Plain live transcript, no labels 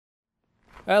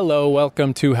Hello,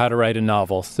 welcome to How to Write a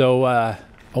Novel. I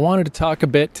wanted to talk a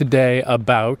bit today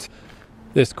about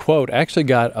this quote. I actually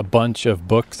got a bunch of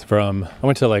books I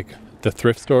went to the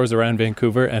thrift stores around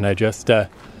Vancouver, and I just did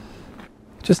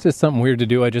something weird to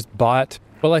do.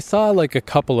 I saw a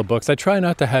couple of books. I try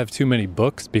not to have too many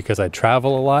books because I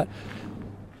travel a lot,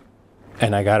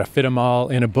 and I gotta fit them all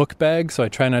in a book bag, so I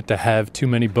try not to have too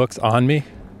many books on me.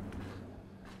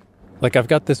 I've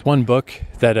got this one book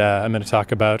that I'm going to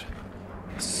talk about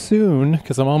soon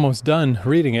because I'm almost done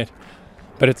reading it,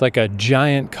 but it's like a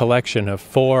giant collection of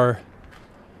 4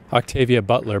 Octavia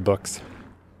Butler books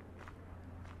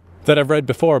that I've read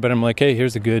before, but I'm like, hey,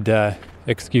 here's a good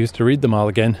excuse to read them all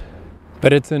again.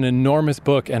 But it's an enormous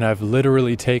book, and I've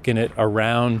literally taken it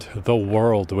around the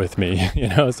world with me,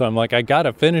 so I'm like, I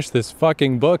gotta finish this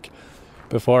fucking book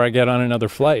before I get on another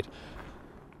flight.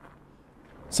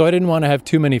 So I didn't want to have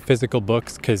too many physical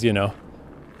books because,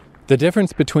 the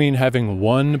difference between having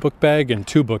 1 book bag and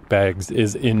 2 book bags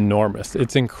is enormous.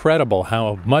 It's incredible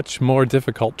how much more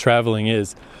difficult traveling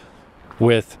is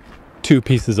with 2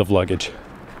 pieces of luggage.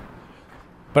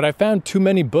 But I found too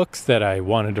many books that I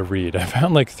wanted to read. I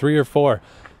found 3 or 4,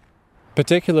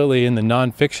 particularly in the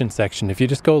nonfiction section. If you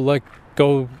just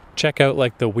go check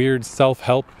out the weird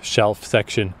self-help shelf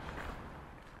section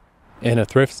in a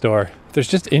thrift store, there's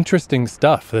just interesting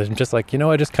stuff. There's just I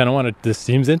just kind of this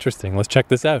seems interesting. Let's check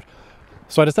this out.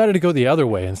 So I decided to go the other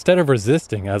way. Instead of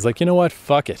resisting, I was like, you know what?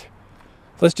 Fuck it.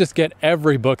 Let's just get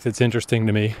every book that's interesting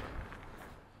to me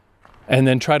and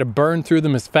then try to burn through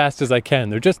them as fast as I can.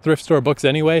 They're just thrift store books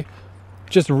anyway.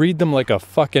 Just read them like a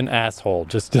fucking asshole.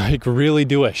 Just really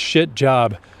do a shit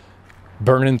job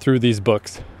burning through these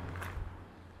books.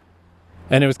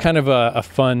 And it was kind of a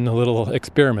fun little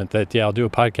experiment that, I'll do a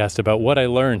podcast about what I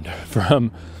learned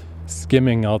from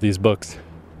skimming all these books.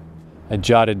 I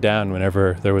jotted down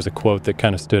whenever there was a quote that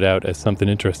kind of stood out as something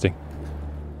interesting.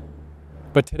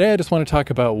 But today I just want to talk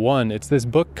about one. It's this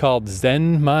book called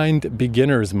Zen Mind,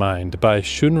 Beginner's Mind by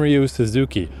Shunryu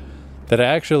Suzuki that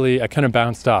I kind of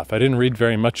bounced off. I didn't read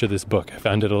very much of this book. I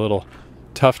found it a little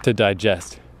tough to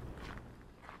digest.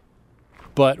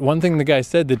 But one thing the guy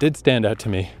said that did stand out to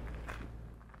me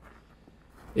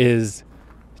is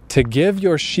to give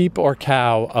your sheep or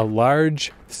cow a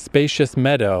large, spacious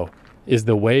meadow is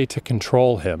the way to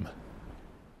control him.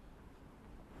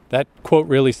 That quote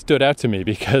really stood out to me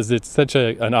because it's such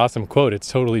an awesome quote.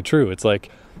 It's totally true. It's like,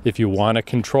 if you want to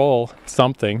control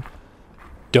something,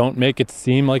 don't make it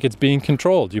seem like it's being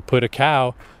controlled. You put a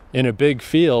cow in a big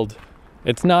field,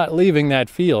 it's not leaving that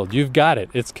field. You've got it.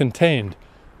 It's contained.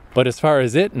 But as far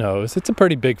as it knows, it's a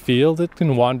pretty big field. It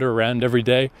can wander around every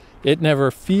day. It never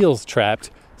feels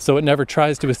trapped, so it never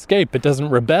tries to escape. It doesn't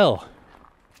rebel.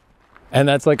 And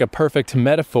that's a perfect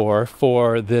metaphor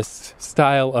for this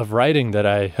style of writing that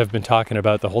I have been talking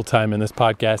about the whole time in this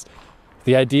podcast.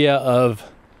 The idea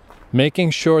of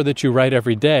making sure that you write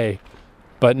every day,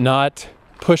 but not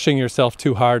pushing yourself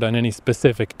too hard on any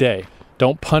specific day.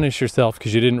 Don't punish yourself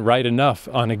because you didn't write enough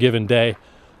on a given day.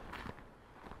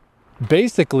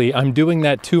 Basically, I'm doing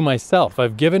that to myself.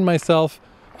 I've given myself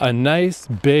a nice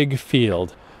big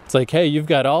field. It's hey, you've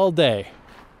got all day.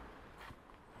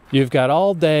 You've got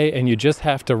all day and you just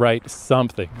have to write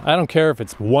something. I don't care if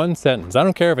it's 1 sentence. I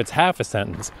don't care if it's half a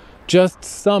sentence. Just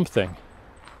something.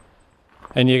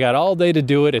 And you got all day to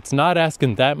do it. It's not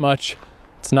asking that much.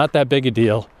 It's not that big a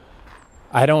deal.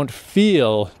 I don't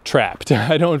feel trapped.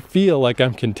 I don't feel like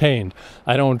I'm contained.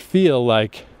 I don't feel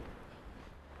like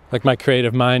my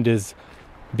creative mind is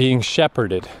being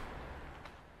shepherded.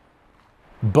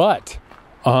 But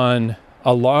on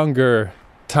a longer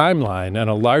timeline and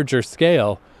a larger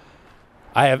scale,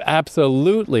 I have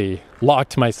absolutely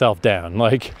locked myself down.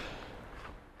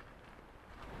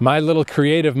 My little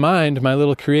creative mind, my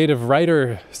little creative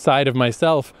writer side of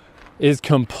myself is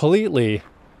completely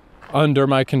under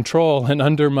my control and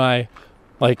under my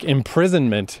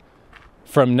imprisonment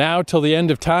from now till the end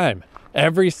of time.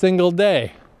 Every single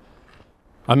day,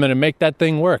 I'm going to make that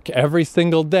thing work. Every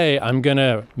single day, I'm going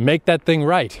to make that thing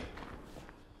right.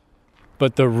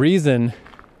 But the reason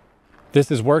this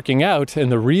is working out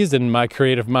and the reason my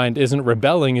creative mind isn't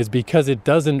rebelling is because it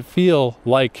doesn't feel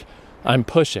like I'm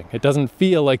pushing. It doesn't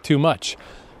feel like too much.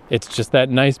 It's just that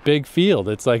nice big field.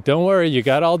 It's don't worry, you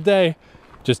got all day.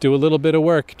 Just do a little bit of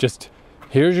work.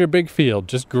 Here's your big field.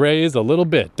 Just graze a little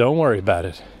bit. Don't worry about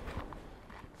it.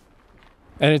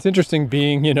 And it's interesting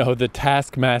being, the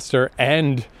taskmaster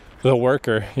and the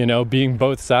worker, being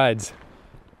both sides.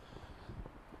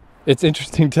 It's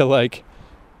interesting to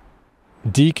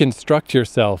deconstruct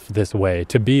yourself this way,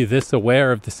 to be this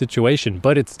aware of the situation,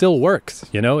 but it still works.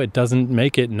 It doesn't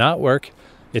make it not work.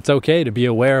 it's okay to be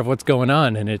aware of what's going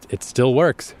on, and it still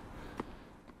works.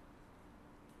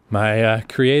 My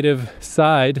creative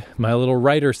side, my little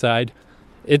writer side,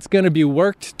 it's going to be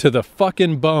worked to the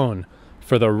fucking bone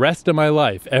for the rest of my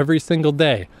life, every single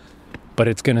day. But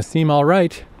it's going to seem all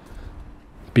right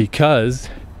because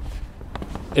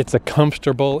it's a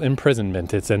comfortable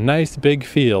imprisonment. It's a nice big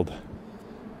field.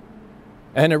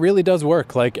 And it really does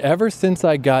work. Like, ever since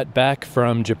I got back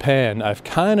from Japan, I've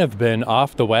kind of been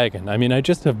off the wagon. I mean, I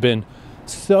just have been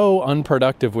so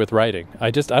unproductive with writing.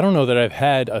 I don't know that I've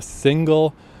had a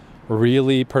single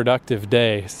really productive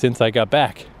day since I got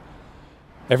back.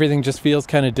 Everything just feels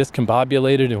kind of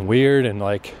discombobulated and weird, and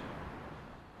like,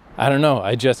 I don't know,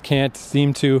 I just can't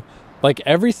seem to, like,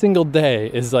 every single day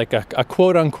is like a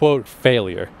quote unquote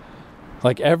failure.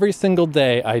 Like, every single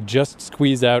day I just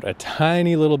squeeze out a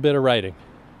tiny little bit of writing.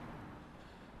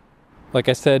 Like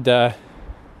I said, I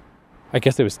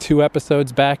guess it was 2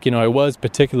 episodes back, I was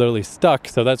particularly stuck,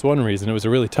 so that's one reason. It was a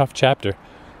really tough chapter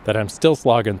that I'm still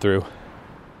slogging through.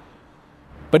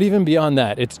 But even beyond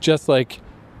that, it's just like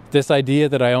this idea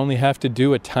that I only have to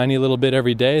do a tiny little bit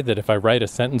every day, that if I write a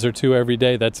sentence or 2 every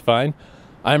day, that's fine.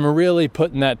 I'm really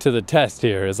putting that to the test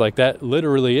here. It's like, that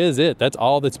literally is it. That's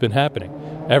all that's been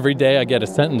happening. Every day I get a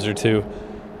sentence or 2,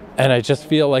 and I just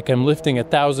feel like I'm lifting a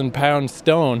 1,000-pound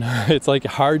stone. It's like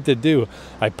hard to do.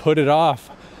 I put it off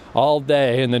all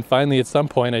day, and then finally at some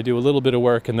point I do a little bit of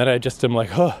work, and then I just am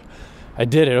like, oh, I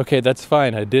did it. Okay, that's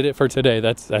fine. I did it for today.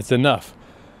 That's enough.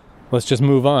 Let's just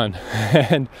move on.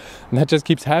 And that just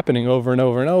keeps happening over and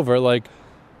over and over. Like,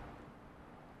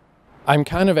 I'm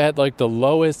kind of at like the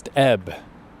lowest ebb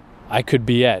I could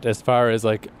be at as far as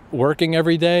like working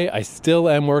every day. I still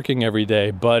am working every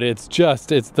day, but it's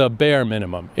the bare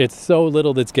minimum. It's so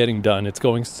little that's getting done. It's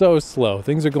going so slow.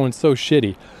 Things are going so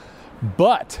shitty.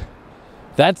 But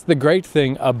that's the great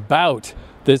thing about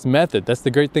this method. That's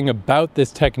the great thing about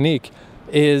this technique,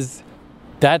 is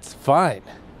that's fine.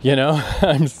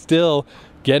 I'm still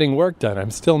getting work done.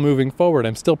 I'm still moving forward.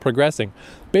 I'm still progressing.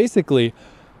 Basically,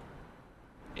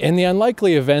 in the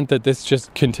unlikely event that this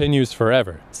just continues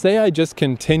forever, say I just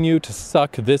continue to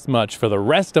suck this much for the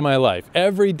rest of my life,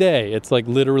 every day it's like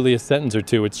literally a sentence or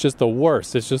 2. It's just the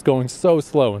worst. It's just going so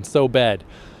slow and so bad.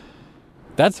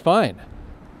 That's fine.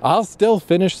 I'll still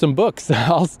finish some books.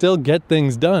 I'll still get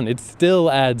things done. It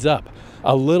still adds up.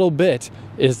 A little bit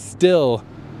is still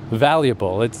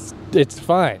valuable. It's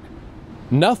fine.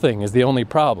 Nothing is the only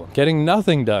problem. Getting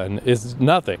nothing done is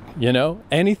nothing,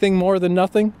 Anything more than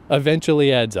nothing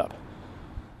eventually adds up.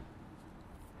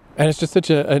 And it's just such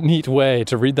a neat way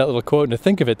to read that little quote and to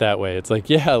think of it that way. It's like,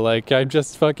 yeah, like I'm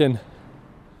just fucking...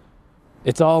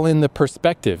 It's all in the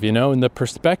perspective, in the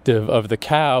perspective of the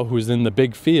cow who's in the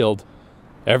big field.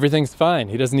 Everything's fine.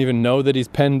 He doesn't even know that he's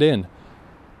penned in.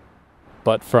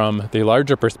 But from the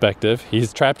larger perspective,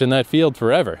 he's trapped in that field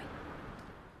forever.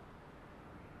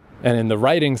 And in the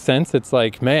writing sense, it's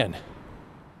like, man,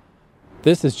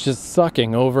 this is just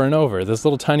sucking over and over. This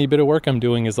little tiny bit of work I'm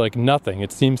doing is like nothing.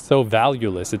 It seems so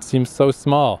valueless. It seems so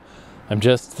small. I'm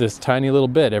just this tiny little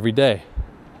bit every day.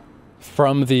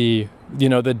 From the,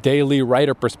 the daily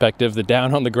writer perspective, the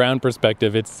down on the ground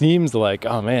perspective, it seems like,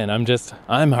 oh man,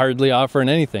 I'm hardly offering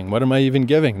anything. What am I even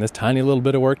giving? This tiny little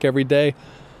bit of work every day?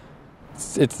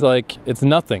 It's like, it's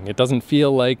nothing. It doesn't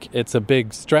feel like it's a big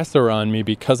stressor on me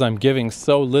because I'm giving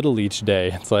so little each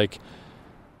day. It's like,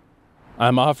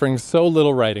 I'm offering so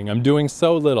little writing. I'm doing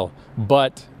so little.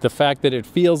 But the fact that it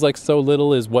feels like so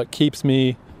little is what keeps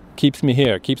me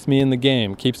here, keeps me in the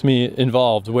game, keeps me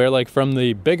involved. Where like from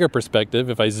the bigger perspective,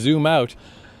 if I zoom out,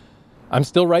 I'm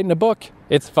still writing a book.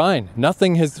 It's fine.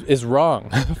 Nothing is wrong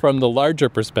from the larger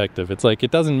perspective. It's like,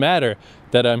 it doesn't matter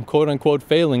that I'm quote unquote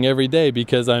failing every day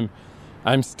because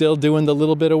I'm still doing the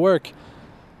little bit of work.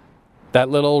 That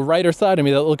little writer side of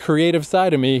me, that little creative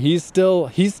side of me, he's still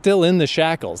in the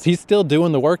shackles. He's still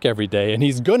doing the work every day, and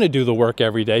he's gonna do the work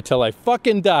every day till I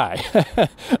fucking die.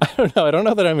 I don't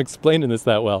know that I'm explaining this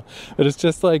that well, but it's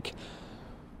just like,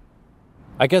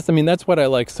 that's what I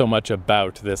like so much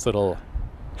about this little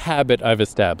habit I've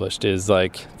established, is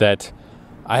like that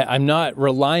I'm not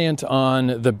reliant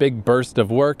on the big burst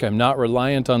of work. I'm not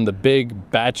reliant on the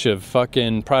big batch of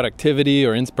fucking productivity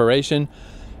or inspiration.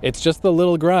 It's just the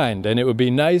little grind, and it would be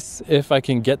nice if I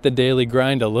can get the daily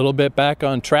grind a little bit back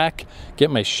on track, get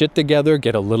my shit together,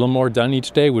 get a little more done each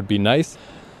day would be nice.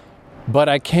 But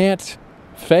I can't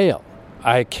fail.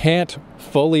 I can't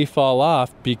fully fall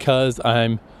off because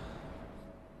I've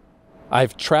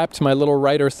trapped my little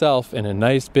writer self in a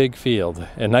nice big field,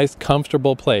 a nice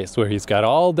comfortable place where he's got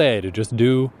all day to just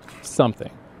do something.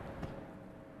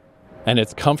 and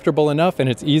it's comfortable enough and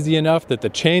it's easy enough that the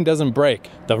chain doesn't break,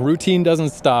 the routine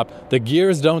doesn't stop, the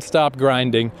gears don't stop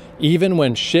grinding. Even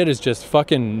when shit is just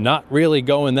fucking not really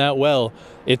going that well,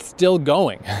 it's still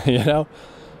going, you know?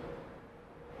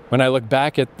 When I look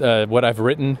back at what I've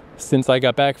written since I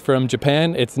got back from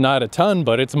Japan, it's not a ton,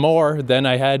 but it's more than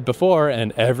I had before,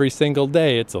 and every single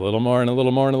day it's a little more and a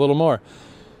little more and a little more.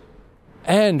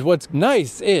 And what's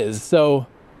nice is, so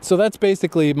that's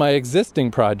basically my existing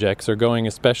projects are going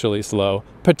especially slow,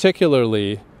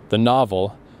 particularly the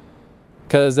novel,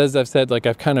 because as I've said, like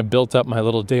I've kind of built up my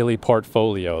little daily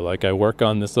portfolio. Like I work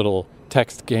on this little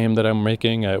text game that I'm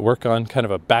making, I work on kind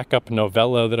of a backup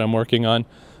novella that I'm working on.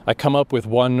 I come up with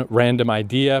one random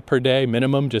idea per day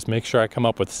minimum, just make sure I come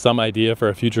up with some idea for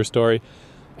a future story.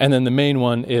 And then the main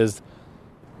one is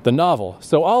the novel.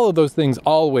 So all of those things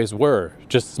always were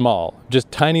just small,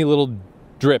 just tiny little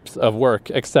drips of work,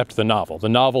 except the novel. The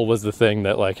novel was the thing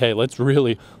that like, hey, let's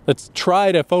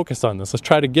try to focus on this. Let's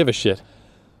try to give a shit.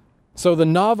 So the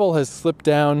novel has slipped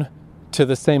down to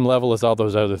the same level as all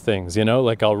those other things, you know?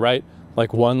 Like I'll write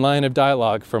like one line of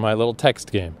dialogue for my little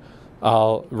text game.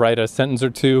 I'll write a sentence or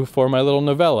two for my little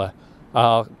novella.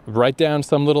 I'll write down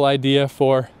some little idea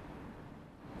for,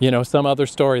 you know, some other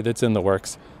story that's in the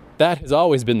works. That has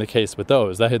always been the case with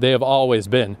those. They have always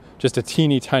been just a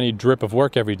teeny tiny drip of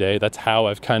work every day. That's how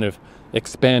I've kind of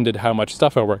expanded how much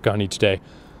stuff I work on each day.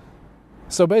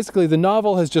 So basically the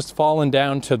novel has just fallen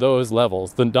down to those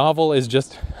levels. The novel is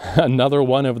just another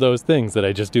one of those things that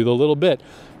I just do the little bit,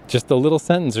 just a little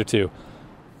sentence or two.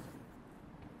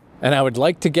 And I would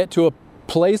like to get to a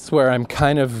place where I'm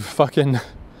kind of fucking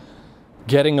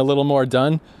getting a little more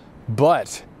done,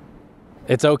 but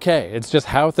it's okay. It's just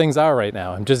how things are right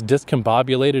now. I'm just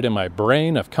discombobulated in my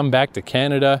brain. I've come back to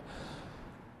Canada.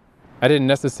 I didn't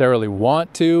necessarily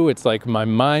want to. It's like my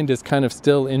mind is kind of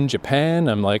still in Japan.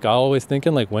 I'm like always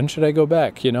thinking like, when should I go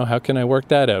back? You know, how can I work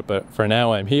that out? But for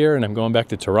now I'm here and I'm going back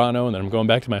to Toronto and then I'm going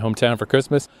back to my hometown for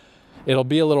Christmas. It'll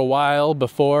be a little while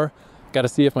before. Got to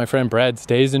see if my friend Brad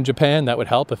stays in Japan. That would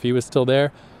help if he was still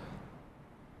there.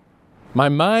 My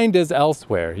mind is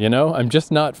elsewhere, you know? I'm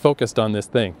just not focused on this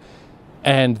thing.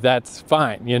 And that's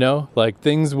fine, you know? Like,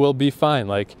 things will be fine.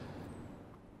 Like,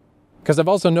 because I've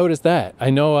also noticed that. I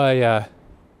know I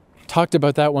talked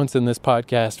about that once in this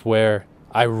podcast where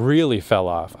I really fell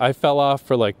off. I fell off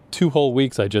for like 2 whole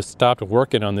weeks. I just stopped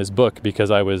working on this book because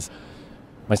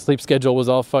my sleep schedule was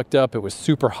all fucked up. It was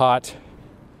super hot.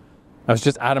 I was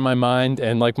just out of my mind,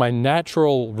 and like my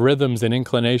natural rhythms and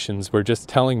inclinations were just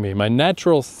telling me, my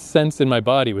natural sense in my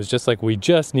body was just like, we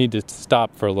just need to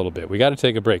stop for a little bit. We got to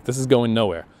take a break. This is going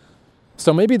nowhere.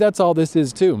 So maybe that's all this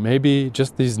is too. Maybe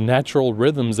just these natural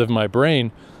rhythms of my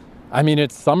brain. I mean,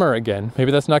 it's summer again.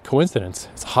 Maybe that's not coincidence.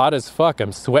 It's hot as fuck.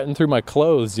 I'm sweating through my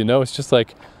clothes, you know? It's just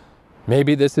like,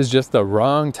 maybe this is just the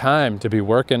wrong time to be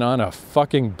working on a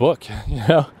fucking book, you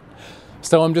know?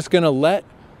 So I'm just going to let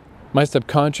my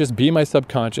subconscious be my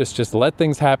subconscious, just let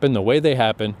things happen the way they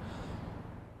happen.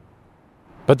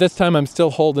 But this time I'm still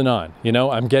holding on, you know,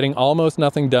 I'm getting almost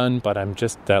nothing done, but I'm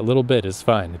just, that little bit is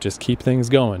fine. Just keep things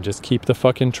going, just keep the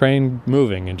fucking train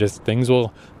moving, and just things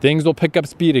will pick up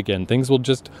speed again. Things will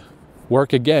just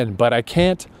work again, but I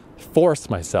can't force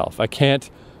myself. I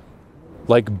can't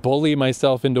like bully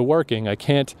myself into working. I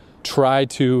can't try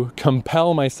to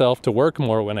compel myself to work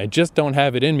more when I just don't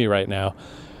have it in me right now.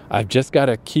 I've just got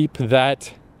to keep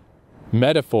that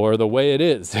metaphor the way it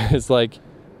is. It's like,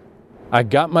 I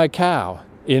got my cow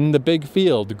in the big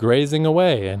field grazing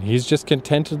away, and he's just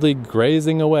contentedly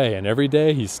grazing away. And every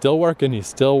day he's still working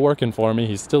for me.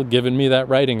 He's still giving me that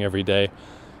writing every day.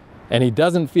 And he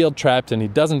doesn't feel trapped, and he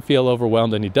doesn't feel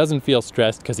overwhelmed, and he doesn't feel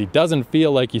stressed because he doesn't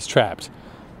feel like he's trapped.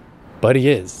 But he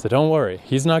is, so don't worry.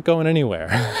 He's not going anywhere.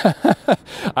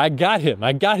 I got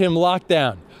him locked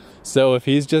down. So if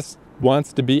he's just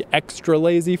wants to be extra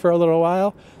lazy for a little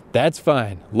while, that's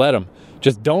fine. Let him.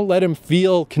 Just don't let him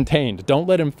feel contained. Don't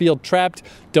let him feel trapped.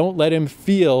 Don't let him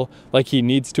feel like he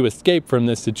needs to escape from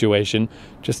this situation.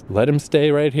 Just let him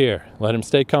stay right here. Let him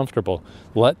stay comfortable.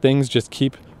 Let things just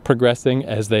keep progressing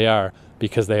as they are,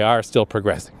 because they are still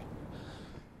progressing.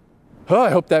 Oh,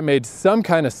 I hope that made some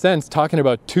kind of sense, talking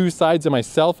about 2 sides of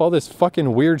myself, all this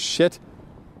fucking weird shit.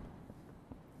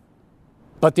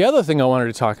 But the other thing I wanted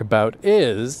to talk about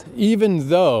is, even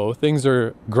though things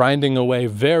are grinding away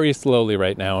very slowly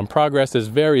right now, and progress is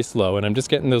very slow, and I'm just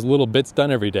getting those little bits done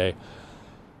every day,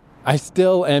 I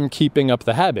still am keeping up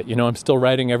the habit. You know, I'm still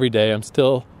writing every day. I'm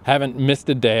still haven't missed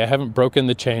a day. I haven't broken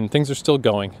the chain. Things are still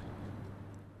going.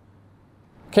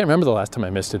 I can't remember the last time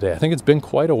I missed a day. I think it's been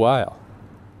quite a while.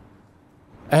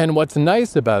 And what's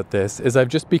nice about this is I've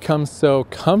just become so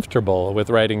comfortable with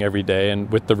writing every day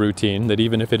and with the routine that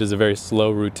even if it is a very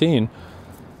slow routine,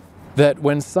 that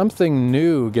when something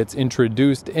new gets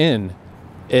introduced in,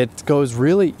 it goes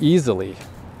really easily.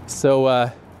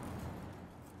 So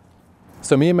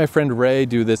me and my friend Ray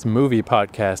do this movie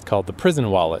podcast called The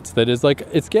Prison Wallets that is like,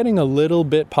 it's getting a little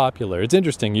bit popular. It's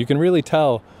interesting. You can really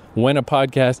tell when a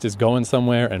podcast is going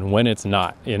somewhere and when it's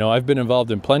not. You know, I've been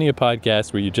involved in plenty of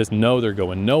podcasts where you just know they're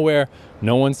going nowhere.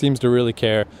 No one seems to really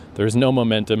care. There's no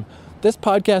momentum. This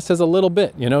podcast has a little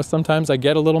bit, you know, sometimes I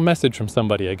get a little message from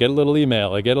somebody. I get a little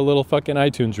email. I get a little fucking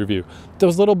iTunes review.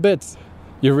 Those little bits,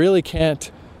 you really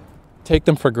can't take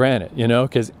them for granted, you know,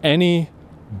 because any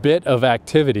bit of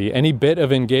activity, any bit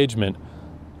of engagement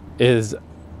is,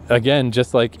 again,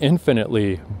 just like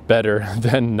infinitely better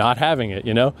than not having it,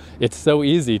 you know? It's so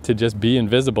easy to just be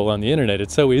invisible on the internet.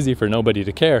 It's so easy for nobody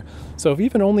to care. So if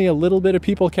even only a little bit of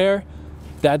people care,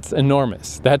 that's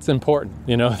enormous. That's important,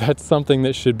 you know? That's something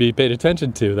that should be paid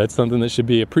attention to. That's something that should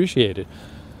be appreciated.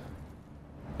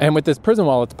 And with this Prison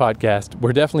Wallets podcast,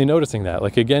 we're definitely noticing that.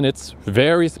 Like, again, it's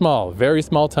very small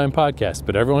time podcast,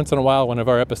 but every once in a while, one of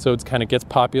our episodes kind of gets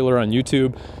popular on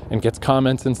YouTube and gets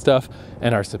comments and stuff,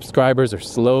 and our subscribers are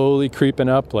slowly creeping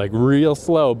up, like real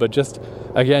slow, but just,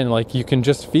 again, like you can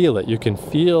just feel it. You can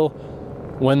feel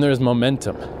when there's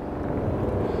momentum.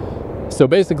 So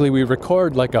basically, we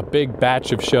record like a big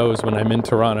batch of shows when I'm in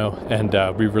Toronto, and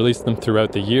we release them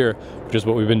throughout the year, which is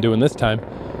what we've been doing this time.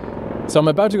 So I'm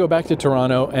about to go back to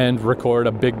Toronto and record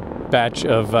a big batch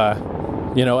of,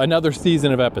 another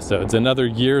season of episodes, another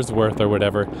year's worth or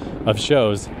whatever of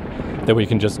shows that we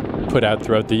can just put out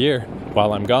throughout the year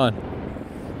while I'm gone.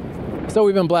 So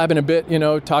we've been blabbing a bit, you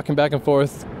know, talking back and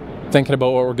forth, thinking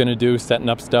about what we're going to do, setting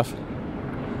up stuff.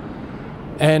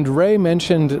 And Ray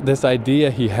mentioned this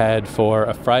idea he had for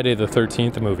a Friday the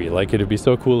 13th movie. Like, it'd be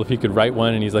so cool if he could write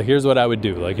one, and he's like, here's what I would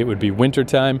do. Like, it would be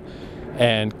wintertime.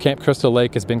 And Camp Crystal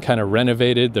Lake has been kind of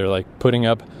renovated. They're like putting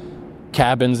up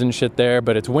cabins and shit there,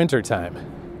 but it's wintertime.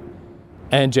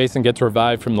 And Jason gets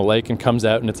revived from the lake and comes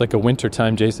out, and it's like a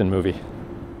wintertime Jason movie.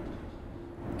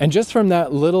 And just from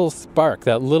that little spark,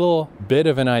 that little bit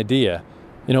of an idea,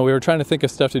 you know, we were trying to think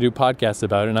of stuff to do podcasts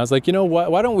about, and I was like, you know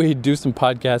what, why don't we do some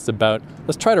podcasts about,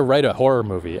 let's try to write a horror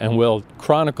movie, and we'll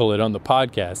chronicle it on the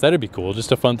podcast. That'd be cool,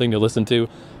 just a fun thing to listen to.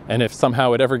 And if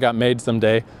somehow it ever got made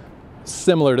someday,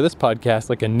 similar to this podcast,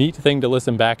 like a neat thing to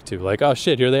listen back to. Like, oh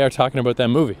shit, here they are talking about that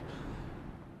movie.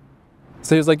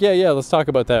 So he was like, yeah, let's talk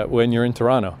about that when you're in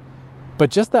Toronto. But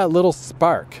just that little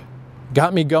spark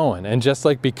got me going. And just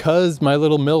like, because my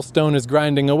little millstone is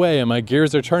grinding away and my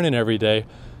gears are turning every day,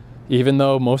 even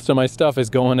though most of my stuff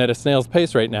is going at a snail's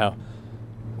pace right now,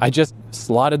 I just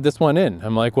slotted this one in.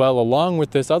 I'm like, well, along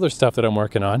with this other stuff that I'm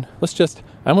working on, I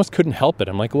almost couldn't help it.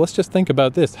 I'm like, let's just think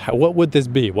about this. What would this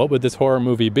be? What would this horror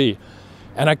movie be?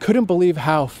 And I couldn't believe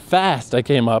how fast I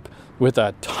came up with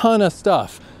a ton of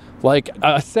stuff. Like,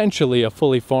 essentially a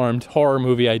fully formed horror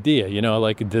movie idea. You know,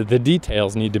 like the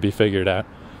details need to be figured out.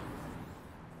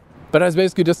 But I was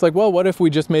basically just like, well, what if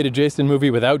we just made a Jason movie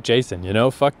without Jason? You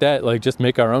know, fuck that. Like, just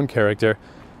make our own character.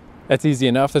 That's easy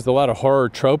enough. There's a lot of horror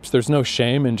tropes. There's no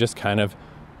shame in just kind of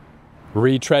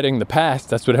retreading the past.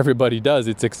 That's what everybody does.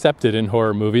 It's accepted in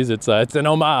horror movies. It's an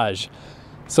homage.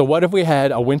 So what if we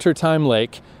had a wintertime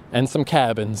lake and some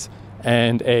cabins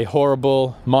and a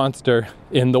horrible monster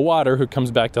in the water who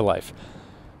comes back to life?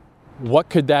 What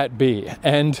could that be?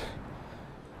 And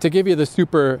to give you the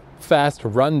super fast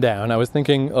rundown, I was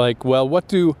thinking, like, well, what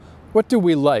do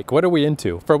we like? What are we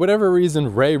into? For whatever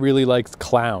reason, Ray really likes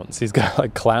clowns. He's got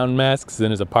like clown masks in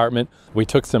his apartment. We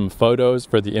took some photos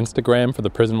for the Instagram, for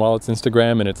the Prison Wallets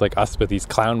Instagram, and it's like us with these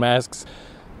clown masks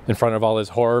in front of all his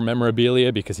horror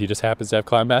memorabilia because he just happens to have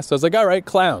clown masks. So I was like, all right,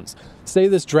 clowns. Say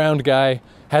this drowned guy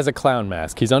has a clown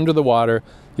mask. He's under the water.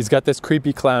 He's got this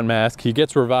creepy clown mask. He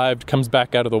gets revived, comes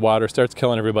back out of the water, starts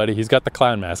killing everybody. He's got the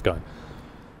clown mask on.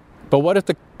 But what if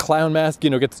the clown mask,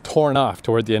 gets torn off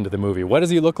toward the end of the movie? What does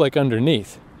he look like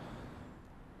underneath?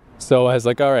 So I was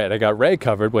like, all right, I got Ray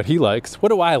covered, what he likes. What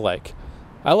do I like?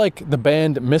 I like the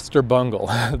band Mr. Bungle.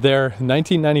 Their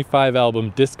 1995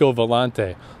 album, Disco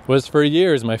Volante, was for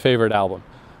years my favorite album.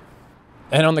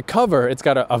 And on the cover, it's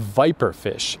got a viper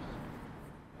fish,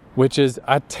 which is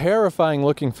a terrifying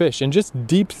looking fish. And just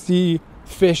deep sea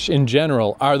fish in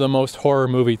general are the most horror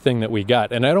movie thing that we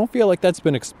got. And I don't feel like that's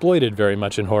been exploited very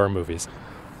much in horror movies.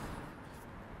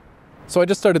 So I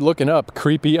just started looking up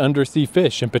creepy undersea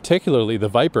fish, and particularly the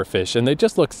viper fish, and they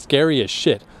just look scary as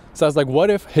shit. So I was like, what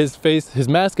if his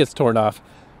mask gets torn off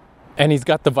and he's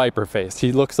got the viper face?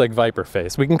 He looks like Viper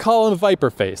Face. We can call him Viper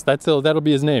Face. That'll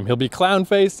be his name. He'll be Clown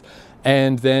Face,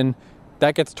 and then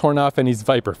that gets torn off and he's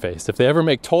Viper Face. If they ever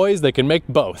make toys, they can make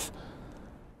both.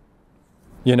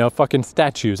 You know, fucking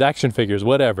statues, action figures,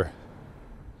 whatever.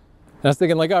 And I was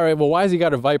thinking, like, all right, well, why has he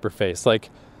got a Viper Face?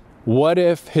 Like, what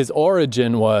if his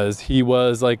origin was he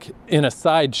was, like, in a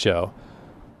sideshow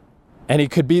and he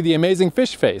could be the Amazing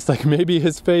Fish Face? Like, maybe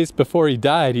his face before he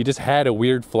died, he just had a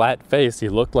weird flat face. He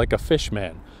looked like a fish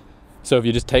man. So if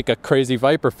you just take a crazy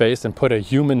Viper Face and put a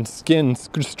human skin,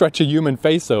 stretch a human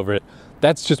face over it,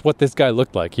 that's just what this guy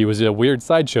looked like. He was a weird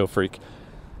sideshow freak.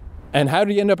 And how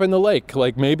did he end up in the lake?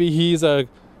 Like, maybe he's a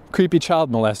creepy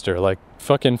child molester, like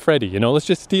fucking Freddy. You know, let's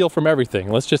just steal from everything.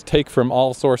 Let's just take from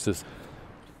all sources.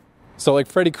 So, like,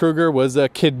 Freddy Krueger was a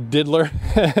kid diddler,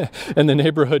 and the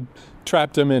neighborhood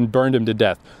trapped him and burned him to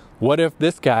death. What if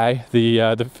this guy,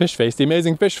 the fish face, the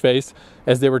Amazing Fish Face,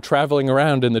 as they were traveling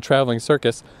around in the traveling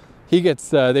circus, he gets,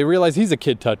 they realize he's a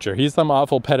kid toucher. He's some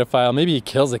awful pedophile. Maybe he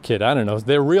kills a kid. I don't know.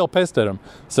 They're real pissed at him.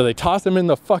 So they toss him in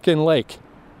the fucking lake.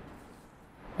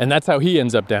 And that's how he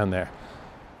ends up down there.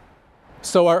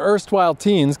 So our erstwhile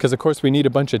teens, because of course we need a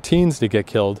bunch of teens to get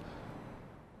killed,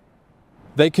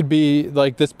 they could be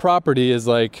like, this property is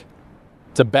like,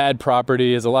 it's a bad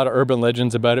property. There's a lot of urban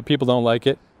legends about it. People don't like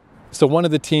it. So one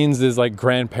of the teens is like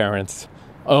grandparents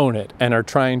own it and are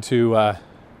trying to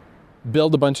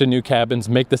build a bunch of new cabins,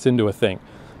 make this into a thing.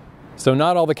 So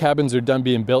not all the cabins are done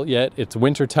being built yet. It's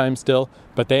winter time still,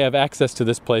 but they have access to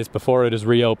this place before it is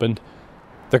reopened.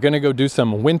 They're going to go do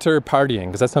some winter partying,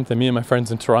 because that's something me and my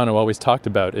friends in Toronto always talked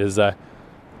about, is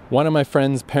one of my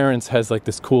friends' parents has like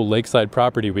this cool lakeside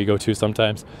property we go to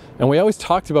sometimes. And we always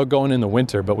talked about going in the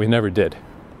winter, but we never did.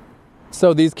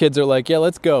 So these kids are like, yeah,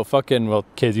 let's go. Fucking, well,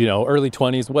 kids, you know, early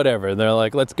 20s, whatever. They're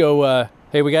like, let's go,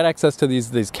 hey, we got access to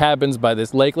these cabins by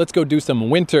this lake. Let's go do some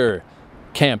winter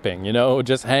camping, you know,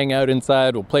 just hang out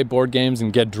inside. We'll play board games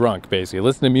and get drunk, basically.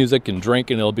 Listen to music and drink,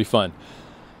 and it'll be fun.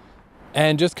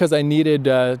 And just because I needed,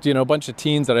 you know, a bunch of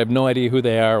teens that I have no idea who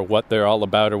they are or what they're all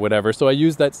about or whatever. So I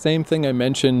used that same thing I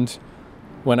mentioned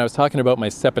when I was talking about my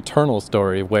Sempiternal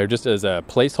story, where just as a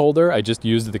placeholder, I just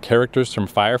used the characters from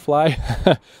Firefly.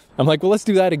 I'm like, well, let's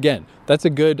do that again. That's a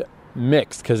good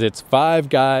mix because it's 5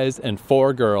 guys and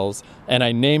 4 girls. And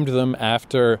I named them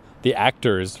after the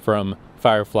actors from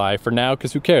Firefly for now,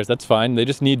 because who cares? That's fine. They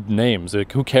just need names.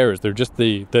 Like, who cares? They're just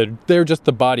they're just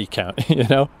the body count, you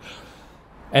know?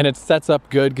 And it sets up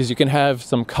good because you can have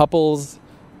some couples,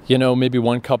 you know, maybe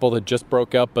one couple that just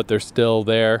broke up, but they're still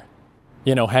there,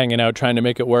 you know, hanging out, trying to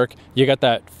make it work. You got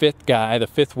that 5th guy, the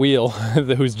 5th wheel,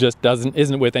 who's just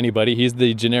isn't with anybody. He's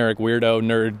the generic weirdo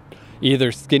nerd,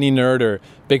 either skinny nerd or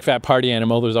big fat party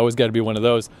animal. There's always got to be one of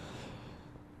those.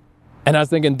 And I was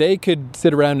thinking they could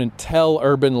sit around and tell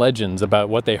urban legends about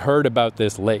what they heard about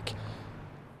this lake.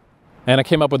 And I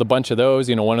came up with a bunch of those.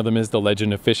 You know, one of them is the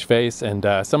legend of Fish Face, and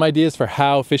some ideas for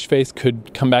how Fish Face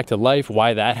could come back to life,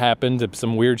 why that happened,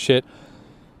 some weird shit.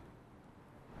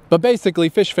 But basically,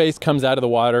 Fish Face comes out of the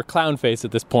water, clown face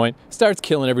at this point, starts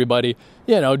killing everybody.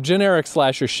 You know, generic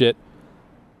slasher shit.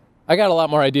 I got a lot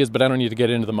more ideas, but I don't need to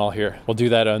get into them all here. We'll do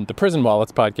that on the Prison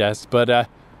Wallets podcast. But then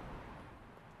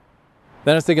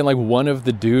I was thinking, like, one of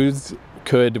the dudes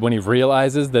could, when he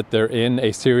realizes that they're in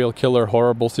a serial killer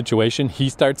horrible situation, he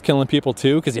starts killing people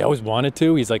too, because he always wanted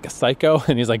to. He's like a psycho,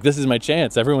 and he's like, this is my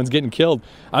chance. Everyone's getting killed.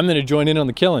 I'm going to join in on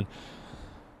the killing.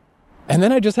 And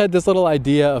then I just had this little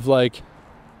idea of like,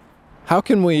 how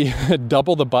can we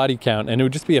double the body count? And it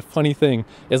would just be a funny thing.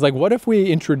 Is like, what if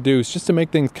we introduce, just to make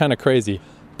things kind of crazy,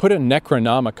 put a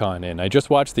Necronomicon in. I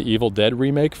just watched the Evil Dead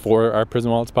remake for our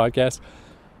Prison Wallets podcast.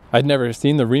 I'd never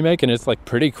seen the remake, and it's like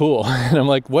pretty cool. And I'm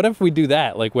like, what if we do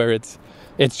that? Like, where it's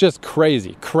just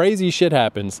crazy. Crazy shit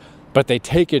happens, but they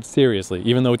take it seriously,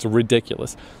 even though it's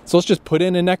ridiculous. So let's just put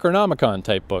in a Necronomicon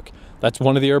type book. That's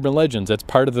one of the urban legends. That's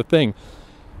part of the thing.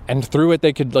 And through it,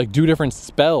 they could like do different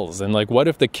spells. And like, what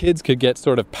if the kids could get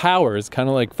sort of powers, kind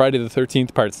of like Friday the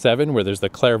 13th Part 7, where there's the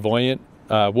clairvoyant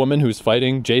woman who's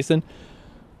fighting Jason.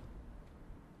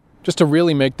 Just to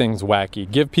really make things wacky.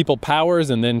 Give people powers,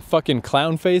 and then fucking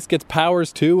Clownface gets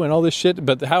powers too and all this shit.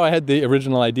 But how I had the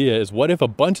original idea is, what if a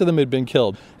bunch of them had been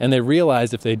killed and they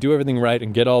realized if they do everything right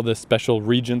and get all the special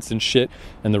regents and shit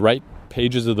and the right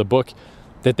pages of the book,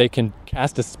 that they can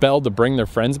cast a spell to bring their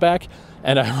friends back.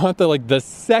 And I want the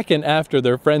second after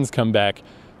their friends come back,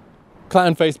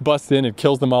 Clownface busts in and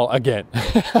kills them all again.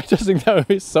 I just think that would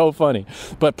be so funny.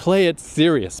 But play it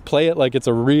serious. Play it like it's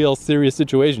a real serious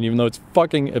situation, even though it's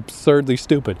fucking absurdly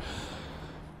stupid.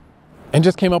 And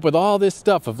just came up with all this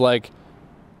stuff of like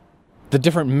the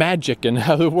different magic and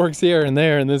how it works here and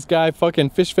there. And this guy fucking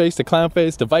Fish Face to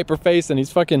Clownface to Viper Face, and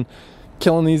he's fucking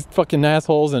killing these fucking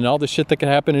assholes and all the shit that could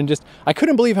happen. And just, I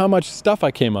couldn't believe how much stuff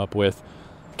I came up with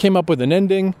came up with an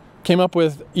ending, came up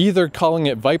with either calling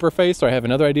it Viperface or I have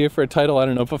another idea for a title, I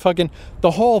don't know, but fucking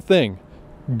the whole thing,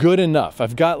 good enough.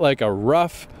 I've got like a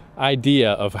rough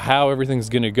idea of how everything's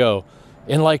gonna go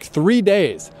in like 3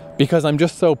 days because I'm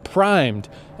just so primed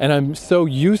and I'm so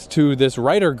used to this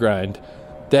writer grind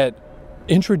that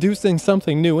introducing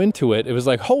something new into it, it was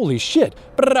like, holy shit,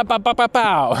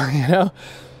 you know?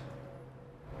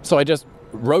 So I just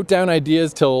wrote down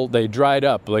ideas till they dried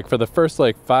up. Like for the first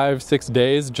like 5-6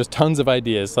 days, just tons of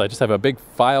ideas. So I just have a big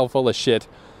file full of shit.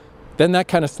 Then that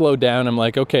kind of slowed down. I'm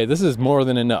like, okay, this is more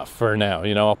than enough for now.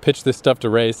 You know, I'll pitch this stuff to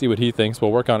Ray, see what he thinks.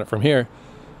 We'll work on it from here.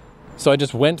 So I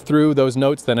just went through those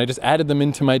notes. Then I just added them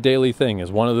into my daily thing.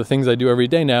 As one of the things I do every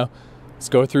day now is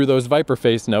go through those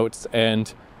Viperface notes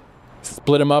and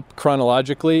split them up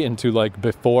chronologically into like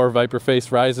before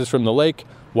Viperface rises from the lake,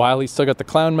 while he's still got the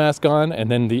clown mask on, and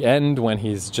then the end when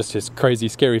he's just his crazy,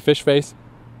 scary fish face.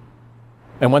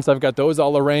 And once I've got those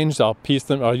all arranged, I'll piece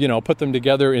them, or, you know, put them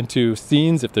together into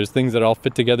scenes. If there's things that all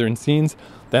fit together in scenes,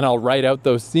 then I'll write out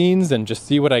those scenes and just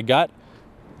see what I got.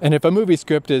 And if a movie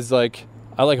script is like,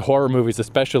 I like horror movies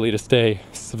especially to stay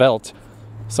svelte.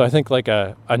 So I think like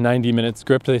a 90-minute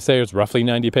script, they say, is roughly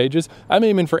 90 pages. I'm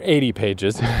aiming for 80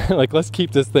 pages. Like, let's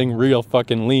keep this thing real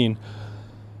fucking lean.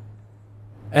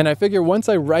 And I figure once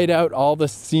I write out all the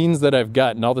scenes that I've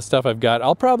got and all the stuff I've got,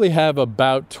 I'll probably have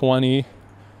about 20,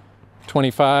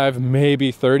 25,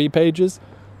 maybe 30 pages.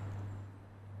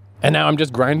 And now I'm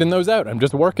just grinding those out. I'm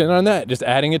just working on that, just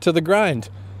adding it to the grind.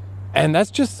 And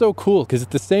that's just so cool, because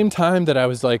at the same time that I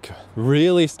was like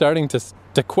really starting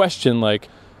to question like,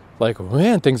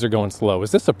 man, things are going slow.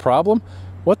 Is this a problem?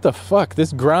 What the fuck?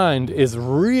 This grind is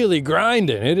really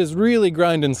grinding. It is really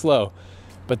grinding slow.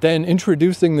 But then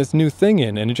introducing this new thing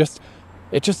in, and it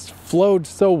just flowed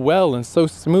so well and so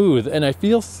smooth, and I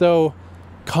feel so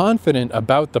confident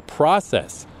about the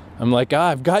process. I'm like,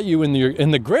 I've got you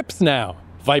in the grips now,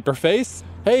 Viperface.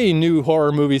 Hey, new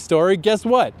horror movie story. Guess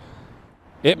what?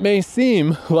 It may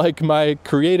seem like my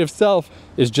creative self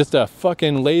is just a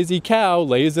fucking lazy cow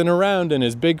lazing around in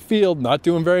his big field, not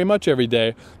doing very much every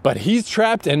day, but he's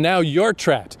trapped and now you're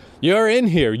trapped. You're in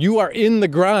here. You are in the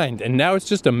grind, and now it's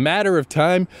just a matter of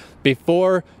time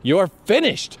before you're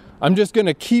finished. I'm just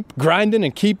gonna keep grinding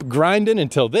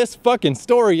until this fucking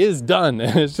story is done.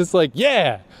 And it's just like,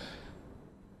 yeah.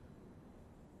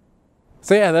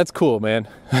 So yeah, that's cool, man.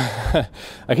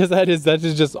 I guess that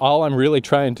is just all I'm really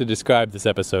trying to describe this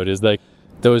episode, is like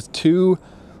those two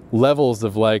levels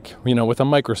of, like, you know, with a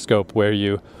microscope where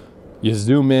you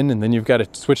zoom in and then you've got to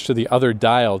switch to the other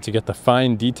dial to get the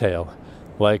fine detail.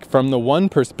 Like from the one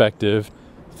perspective,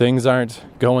 things aren't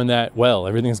going that well.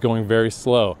 Everything's going very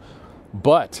slow.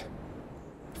 But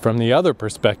from the other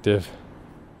perspective,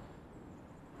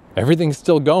 everything's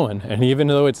still going. And even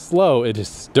though it's slow, it is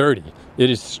sturdy.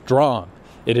 It is strong.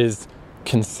 It is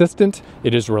consistent.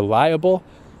 It is reliable.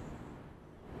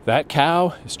 That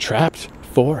cow is trapped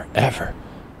forever.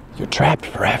 You're trapped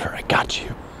forever. I got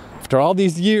you. After all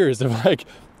these years of like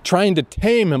trying to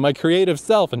tame my creative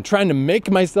self and trying to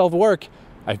make myself work,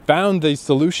 I found the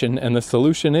solution, and the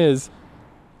solution is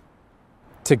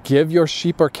to give your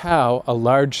sheep or cow a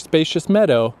large, spacious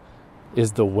meadow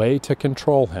is the way to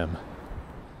control him.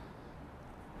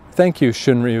 Thank you,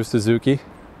 Shunryu Suzuki.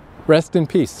 Rest in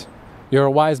peace. You're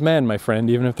a wise man, my friend,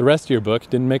 even if the rest of your book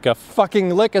didn't make a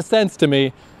fucking lick of sense to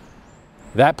me.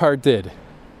 That part did.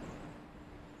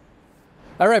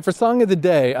 All right, for Song of the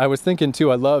Day, I was thinking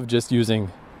too, I love just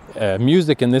using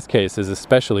music in this case is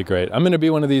especially great. I'm going to be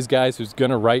one of these guys who's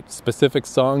going to write specific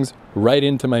songs right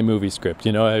into my movie script.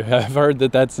 You know, I've heard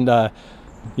that that's not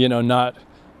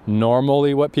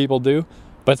normally what people do,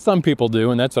 but some people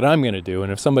do, and that's what I'm going to do.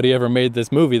 And if somebody ever made this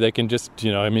movie, they can just,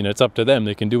 it's up to them.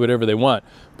 They can do whatever they want.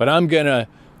 But I'm going to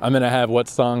have what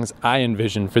songs I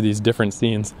envision for these different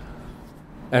scenes.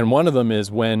 And one of them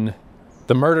is when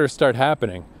the murders start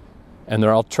happening and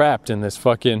they're all trapped in this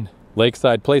fucking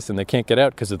lakeside place and they can't get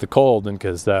out because of the cold and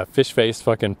because Fishface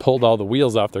fucking pulled all the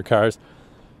wheels off their cars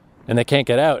and they can't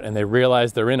get out, and they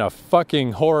realize they're in a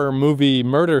fucking horror movie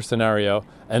murder scenario,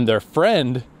 and their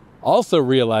friend also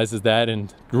realizes that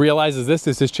and realizes this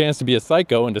is his chance to be a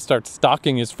psycho and to start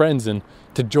stalking his friends and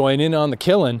to join in on the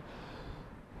killing.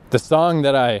 The song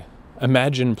that I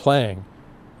imagine playing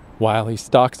while he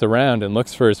stalks around and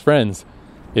looks for his friends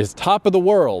is Top of the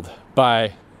World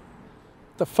by,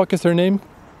 the fuck is her name?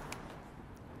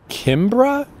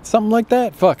 Kimbra? Something like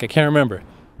that? Fuck, I can't remember.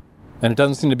 And it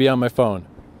doesn't seem to be on my phone.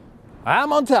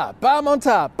 I'm on top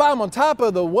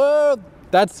of the world.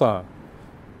 That song.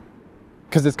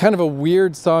 Because it's kind of a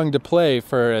weird song to play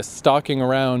for a stalking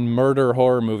around murder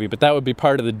horror movie, but that would be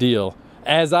part of the deal.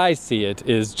 as I see it,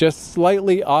 is just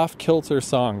slightly off-kilter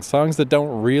songs that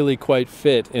don't really quite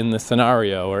fit in the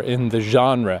scenario or in the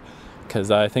genre,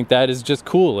 because I think that is just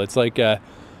cool. It's like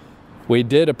we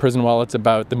did a Prison Wallets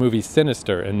about the movie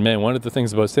Sinister, and man, one of the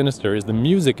things about Sinister is the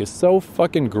music is so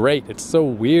fucking great. It's so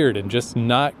weird and just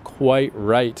not quite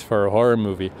right for a horror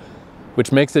movie,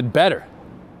 which makes it better.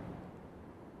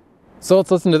 So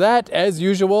let's listen to that. As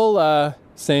usual,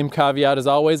 same caveat as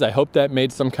always. I hope that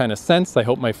made some kind of sense. I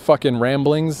hope my fucking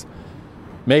ramblings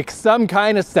make some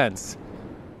kind of sense.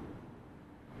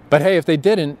 But hey, if they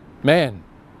didn't, man,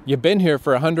 you've been here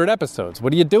for 100 episodes.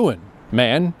 What are you doing,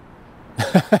 man?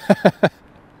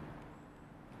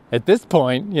 At this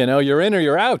point, you know, you're in or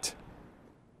you're out.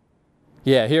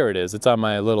 Yeah, here it is. It's on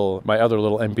my other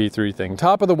little MP3 thing.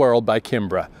 Top of the World by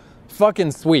Kimbra.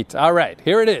 Fucking sweet. All right,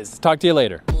 here it is. Talk to you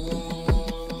later.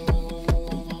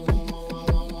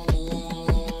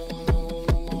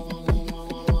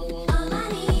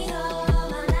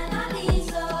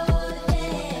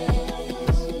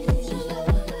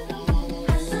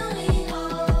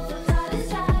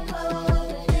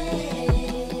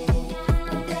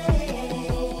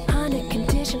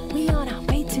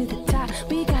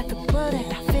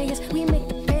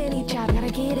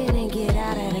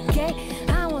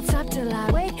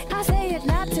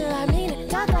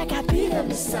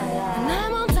 And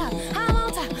I'm on top, I'm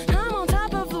on top, I'm on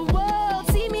top of the world.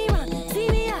 See me run, see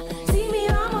me out, see me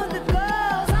run with the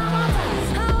girls. I'm on top,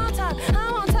 I'm on top,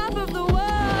 I'm on top of the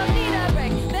world. Need a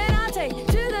break, then I'll take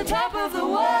to the top of the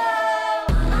world.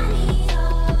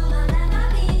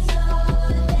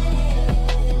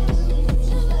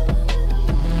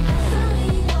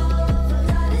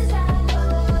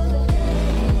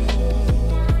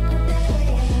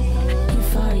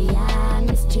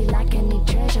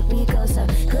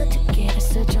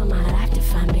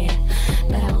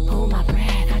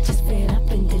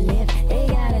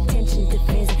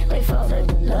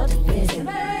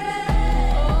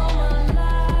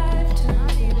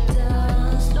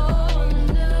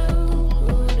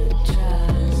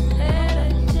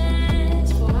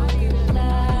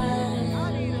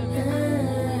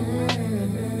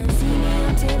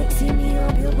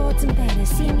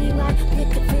 See me ride,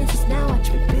 pick up fences, now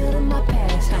watch me building my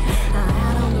past.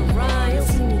 Out on the run, you'll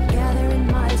see me gathering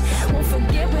miles. Won't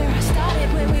forget where I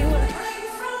started, where we were.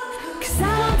 'Cause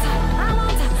I'm on top, I'm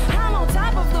on top, I'm on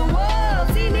top of the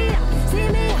world. See me out,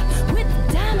 with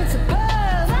the diamonds and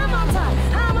pearls. I'm on top,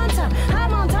 I'm on top,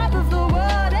 I'm on top of the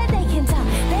world. And they can talk,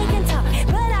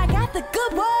 but I got the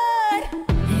good word.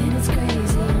 And it's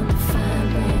crazy, I'm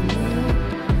defined brand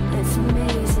new. It's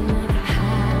amazing, like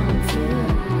how I'm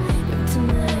feeling.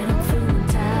 Tonight I'm feeling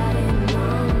tired and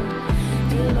long.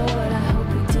 Dear Lord, I hope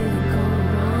it didn't go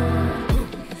wrong.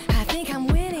 I think I'm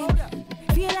winning.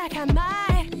 Feel like I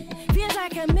might. Feels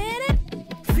like I'm in it.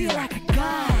 Feel like a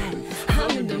god.